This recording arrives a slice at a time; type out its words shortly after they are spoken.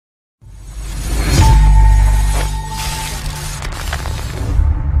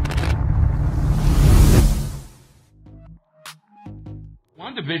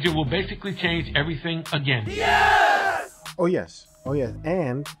WandaVision will basically change everything again. Yes! Oh, yes. Oh, yes.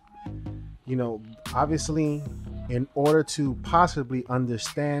 And, you know, obviously, in order to possibly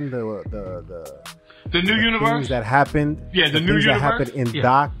understand the new universe things that happened, the new things universe that happened in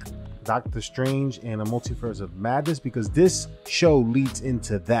Doctor Strange and a Multiverse of Madness, because this show leads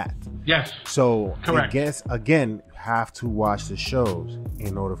into that. Yes. So correct. I guess again, have to watch the shows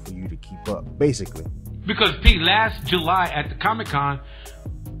in order for you to keep up, basically. Because Pete, last July at the Comic-Con,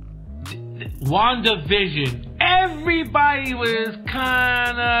 WandaVision, everybody was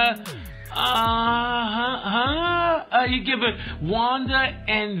kind of you giving Wanda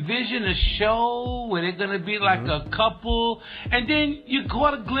and Vision a show where they're gonna be like a couple, and then you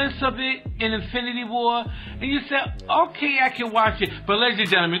caught a glimpse of it in Infinity War, and you said, okay, I can watch it. But ladies and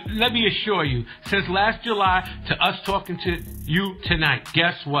gentlemen, let me assure you, since last July to us talking to you tonight,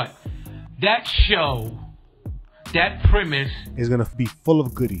 guess what? That show, that premise is gonna be full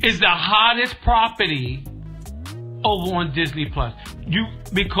of goodies. Is the hottest property over on Disney Plus.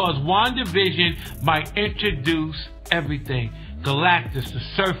 Because WandaVision might introduce everything. Galactus, the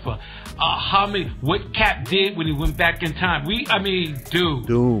Surfer, what Cap did when he went back in time.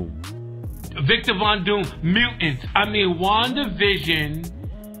 Doom. Victor Von Doom, mutants. WandaVision.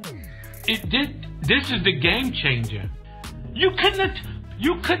 This is the game changer. You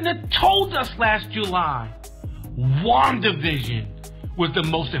couldn't have told us last July. WandaVision was the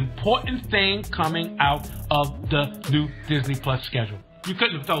most important thing coming out of the new Disney Plus schedule. You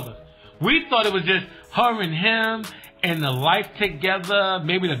couldn't have told us. We thought it was just her and him and the life together.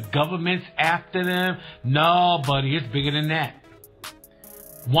 Maybe the government's after them. No, buddy, it's bigger than that.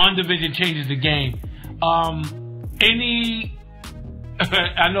 WandaVision changes the game. I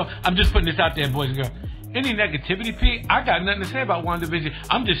know, I'm just putting this out there, boys and girls. Any negativity, Pete? I got nothing to say about WandaVision.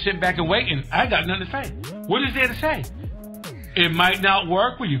 I'm just sitting back and waiting. I got nothing to say. What is there to say? It might not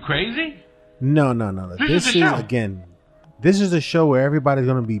work. Were you crazy? No. This is again, this is a show where everybody's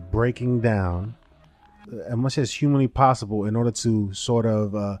going to be breaking down as much as humanly possible in order to sort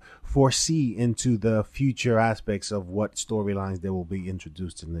of foresee into the future aspects of what storylines there will be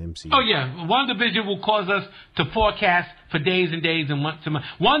introduced in the MCU. Oh, yeah. WandaVision will cause us to forecast for days and days and months and months.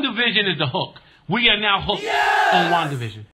 WandaVision is the hook. We are now hooked on WandaVision.